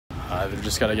They've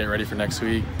just got to get ready for next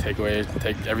week, take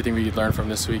everything we learned from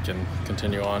this week and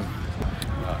continue on.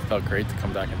 It felt great to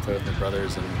come back and play with my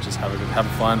brothers and just have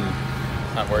fun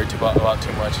and not worry about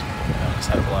too much. Just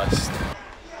had a blast.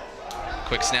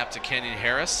 Quick snap to Kenyon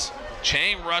Harris.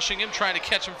 Chang rushing him, trying to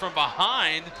catch him from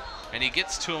behind, and he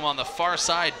gets to him on the far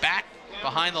side, back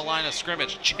behind the line of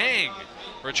scrimmage. Chang,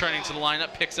 returning to the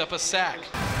lineup, picks up a sack.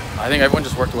 I think everyone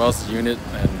just worked well as a unit,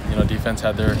 and defense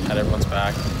had everyone's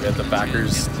back. We had the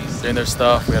backers doing their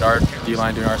stuff. We had our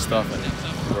D-line doing our stuff, and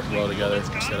we worked well together.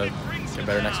 Just gotta get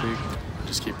better next week.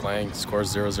 Just keep playing.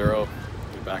 Scores 0-0.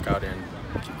 Get back out here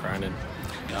and keep grinding.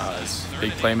 As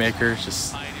big playmakers,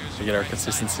 just to get our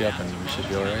consistency up, and we should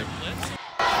be all right.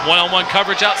 One-on-one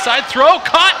coverage outside, throw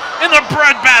caught in the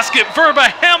breadbasket.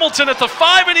 Verba-Hamilton at the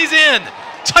 5, and he's in.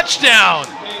 Touchdown,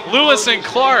 Lewis and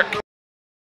Clark.